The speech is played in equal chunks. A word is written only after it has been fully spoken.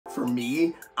For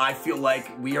me, I feel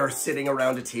like we are sitting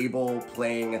around a table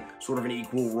playing sort of an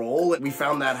equal role. We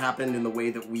found that happened in the way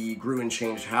that we grew and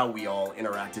changed how we all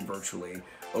interacted virtually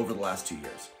over the last 2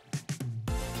 years.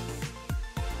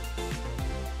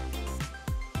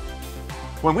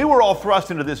 When we were all thrust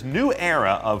into this new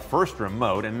era of first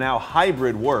remote and now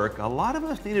hybrid work, a lot of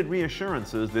us needed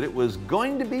reassurances that it was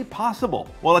going to be possible.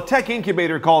 Well, a tech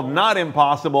incubator called Not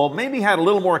Impossible maybe had a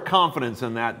little more confidence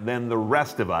in that than the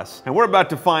rest of us. And we're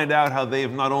about to find out how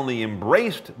they've not only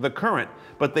embraced the current,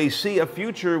 but they see a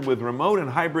future with remote and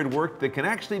hybrid work that can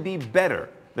actually be better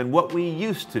than what we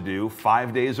used to do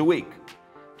 5 days a week.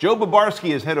 Joe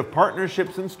Babarsky is head of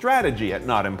partnerships and strategy at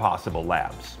Not Impossible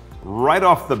Labs. Right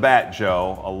off the bat,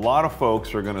 Joe, a lot of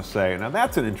folks are going to say, now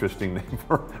that's an interesting name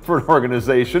for an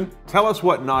organization. Tell us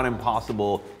what Not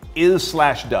Impossible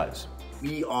is/does.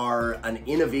 We are an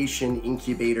innovation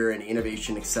incubator, an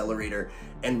innovation accelerator,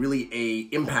 and really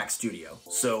a impact studio.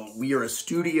 So we are a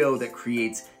studio that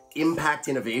creates impact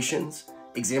innovations,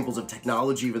 examples of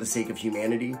technology for the sake of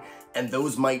humanity, and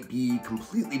those might be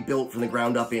completely built from the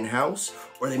ground up in-house,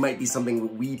 or they might be something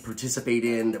that we participate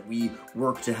in, that we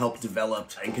work to help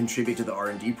develop and contribute to the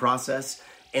R&D process.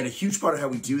 And a huge part of how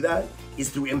we do that is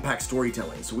through impact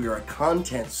storytelling. So we are a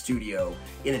content studio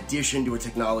in addition to a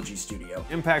technology studio.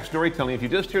 Impact storytelling, if you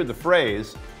just hear the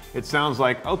phrase, it sounds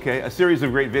like, okay, a series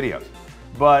of great videos.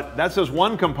 But that's just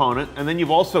one component, and then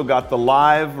you've also got the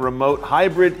live, remote,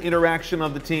 hybrid interaction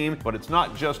of the team, but it's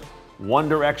not just one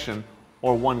direction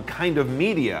or one kind of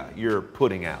media you're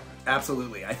putting out.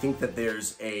 Absolutely. I think that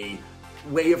there's a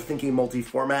way of thinking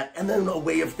multi-format, and then a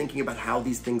way of thinking about how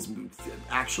these things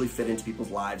actually fit into people's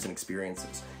lives and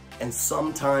experiences. And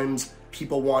sometimes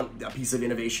people want a piece of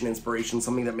innovation, inspiration,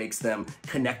 something that makes them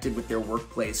connected with their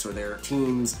workplace or their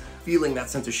teams, feeling that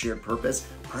sense of shared purpose,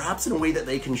 perhaps in a way that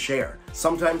they can share.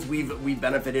 Sometimes we've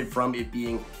benefited from it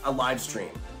being a live stream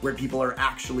where people are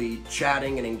actually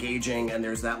chatting and engaging, and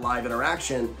there's that live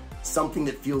interaction, something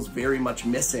that feels very much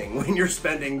missing when you're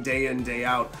spending day in, day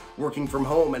out working from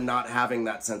home and not having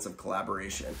that sense of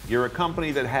collaboration. You're a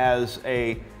company that has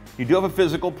you do have a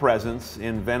physical presence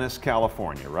in Venice,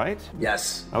 California, right?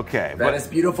 Yes. Okay. Venice,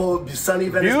 beautiful, sunny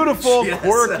Venice. Beautiful, Beach.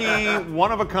 quirky, Yes.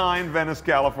 one-of-a-kind Venice,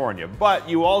 California. But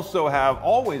you also have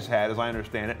always had, as I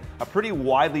understand it, a pretty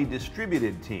widely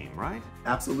distributed team, right?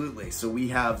 Absolutely. So we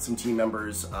have some team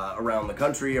members around the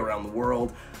country, around the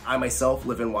world. I myself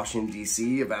live in Washington,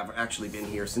 D.C. I've actually been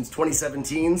here since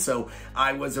 2017, so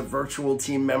I was a virtual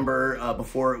team member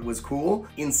before it was cool.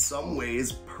 In some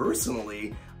ways,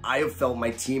 personally, I have felt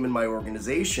my team and my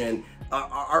organization,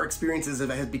 our experiences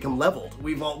have become leveled.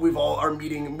 We've all are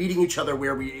meeting each other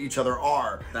where each other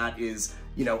are. That is,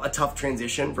 you know, a tough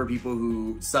transition for people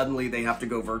who suddenly they have to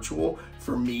go virtual.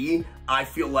 For me, I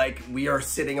feel like we are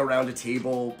sitting around a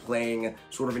table playing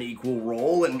sort of an equal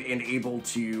role and able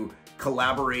to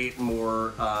collaborate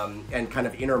more and kind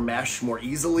of intermesh more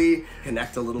easily,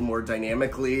 connect a little more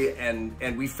dynamically, and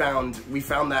we found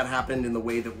that happened in the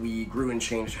way that we grew and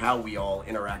changed how we all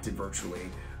interacted virtually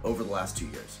over the last 2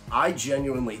 years. I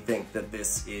genuinely think that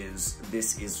this is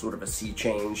sort of a sea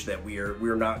change, that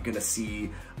we're not going to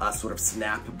see a sort of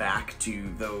snap back to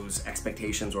those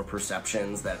expectations or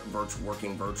perceptions that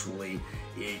working virtually,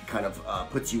 it kind of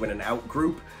puts you in an out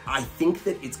group. I think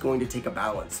that it's going to take a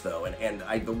balance though,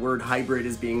 and the word hybrid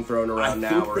is being thrown around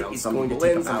now, around some people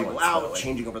in, some people out,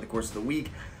 changing over the course of the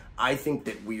week. I think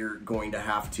that we're going to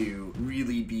have to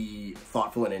really be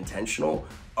thoughtful and intentional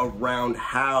around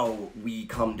how we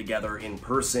come together in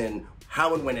person,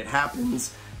 how and when it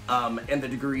happens, and the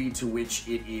degree to which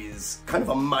it is kind of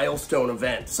a milestone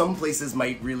event. Some places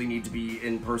might really need to be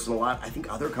in person a lot. I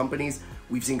think other companies,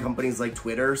 we've seen companies like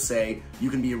Twitter say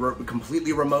you can be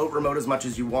completely remote as much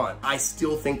as you want. I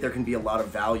still think there can be a lot of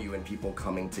value in people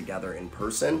coming together in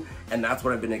person, and that's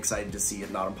what I've been excited to see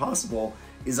at Not Impossible,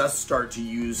 is us start to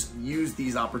use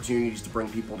these opportunities to bring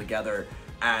people together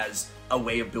as a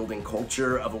way of building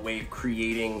culture, of a way of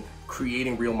creating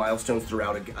real milestones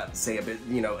throughout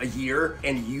a year,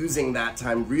 and using that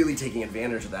time, really taking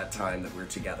advantage of that time that we're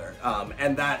together.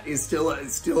 And that is still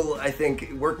I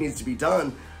think work needs to be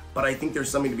done. But I think there's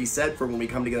something to be said for when we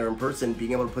come together in person,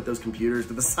 being able to put those computers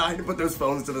to the side, to put those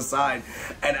phones to the side,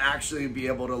 and actually be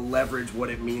able to leverage what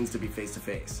it means to be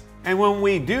face-to-face. And when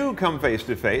we do come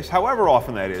face-to-face, however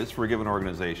often that is for a given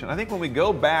organization, I think when we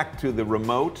go back to the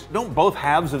remote, don't both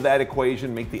halves of that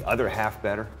equation make the other half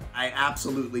better? I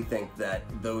absolutely think that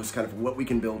those kind of what we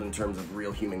can build in terms of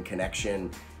real human connection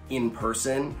in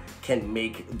person can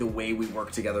make the way we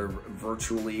work together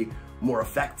virtually more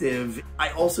effective. I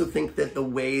also think that the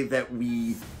way that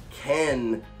we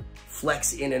can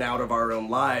flex in and out of our own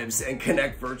lives and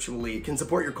connect virtually can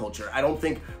support your culture. I don't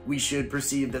think we should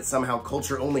perceive that somehow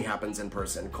culture only happens in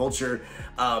person. Culture,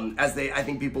 I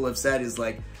think people have said, is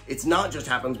like, it's not just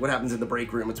what happens in the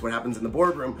break room, it's what happens in the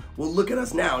boardroom. Well, look at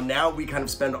us now. Now we kind of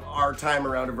spend our time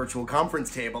around a virtual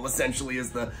conference table, essentially,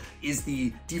 is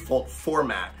the default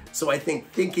format. So I think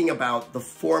thinking about the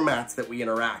formats that we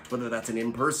interact, whether that's an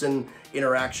in-person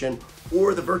interaction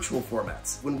or the virtual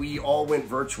formats. When we all went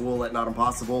virtual at Not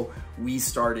Impossible, we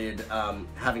started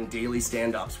having daily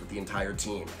stand-ups with the entire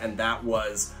team. And that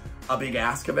was a big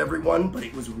ask of everyone, but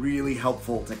it was really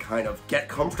helpful to kind of get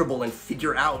comfortable and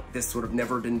figure out this sort of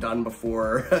never been done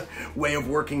before way of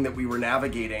working that we were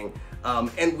navigating.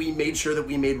 And we made sure that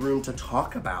we made room to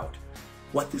talk about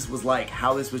what this was like,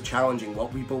 how this was challenging,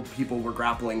 what people were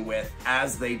grappling with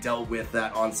as they dealt with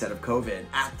that onset of COVID.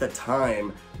 At the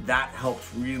time, that helped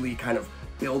really kind of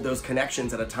build those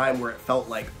connections at a time where it felt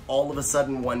like all of a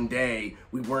sudden one day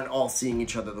we weren't all seeing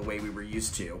each other the way we were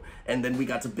used to. And then we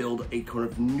got to build a kind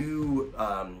of new,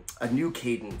 a new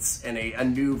cadence and a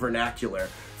new vernacular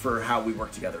for how we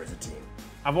work together as a team.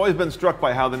 I've always been struck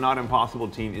by how the Not Impossible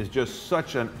team is just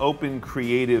such an open,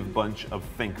 creative bunch of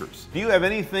thinkers. Do you have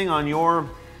anything on your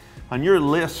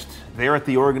list there at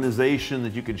the organization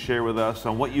that you could share with us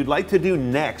on what you'd like to do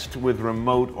next with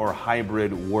remote or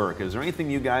hybrid work? Is there anything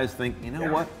you guys think, you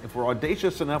know what, if we're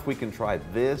audacious enough, we can try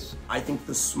this? I think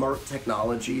the smart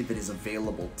technology that is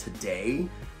available today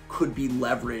could be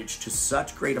leveraged to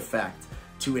such great effect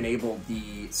to enable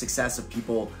the success of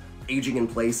people aging in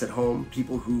place at home,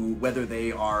 people who, whether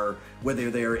they are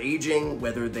aging,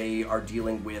 whether they are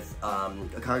dealing with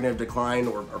a cognitive decline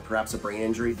or perhaps a brain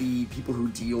injury, the people who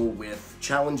deal with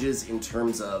challenges in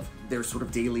terms of their sort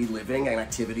of daily living and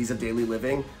activities of daily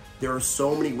living. There are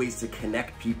so many ways to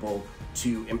connect people,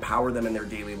 to empower them in their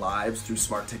daily lives through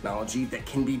smart technology that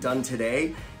can be done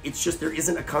today. It's just there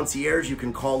isn't a concierge you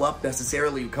can call up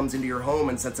necessarily who comes into your home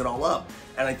and sets it all up.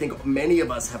 And I think many of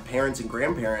us have parents and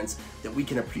grandparents that we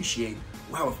can appreciate,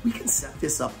 wow, if we can set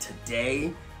this up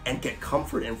today and get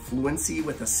comfort and fluency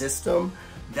with a system,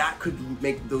 that could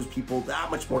make those people that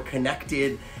much more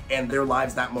connected and their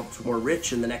lives that much more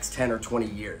rich in the next 10 or 20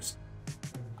 years.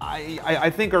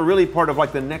 I think are really part of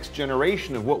like the next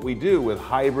generation of what we do with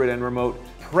hybrid and remote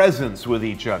presence with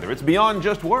each other. It's beyond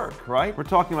just work, right? We're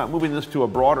talking about moving this to a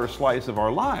broader slice of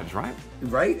our lives, right?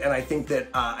 Right, and I think that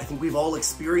we've all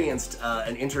experienced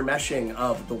an intermeshing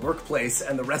of the workplace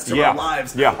and the rest of our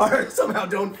lives. Or somehow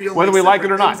don't feel whether we like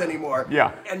it or not anymore.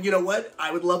 Yeah. And you know what?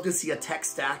 I would love to see a tech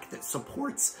stack that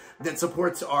supports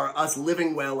us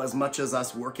living well as much as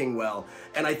us working well.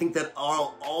 And I think that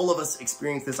all of us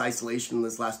experience this isolation in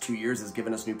this last 2 years has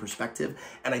given us new perspective.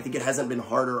 And I think it hasn't been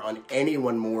harder on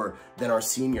anyone more than our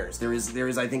seniors. There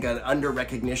is I think, an under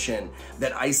recognition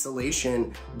that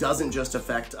isolation doesn't just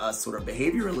affect us sort of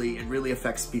behaviorally, it really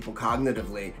affects people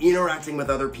cognitively. Interacting with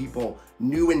other people,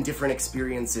 new and different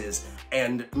experiences,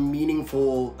 and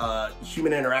meaningful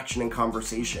human interaction and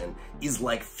conversation is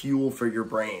like fuel for your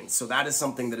brain. So that is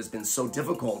something that has been so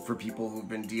difficult for people who've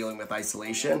been dealing with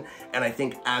isolation. And I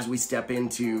think as we step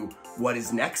into what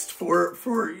is next for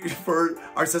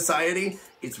our society,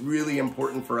 it's really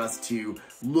important for us to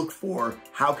look for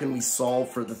how can we solve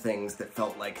for the things that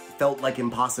felt like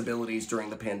impossibilities during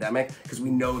the pandemic, because we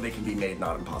know they can be made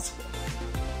not impossible.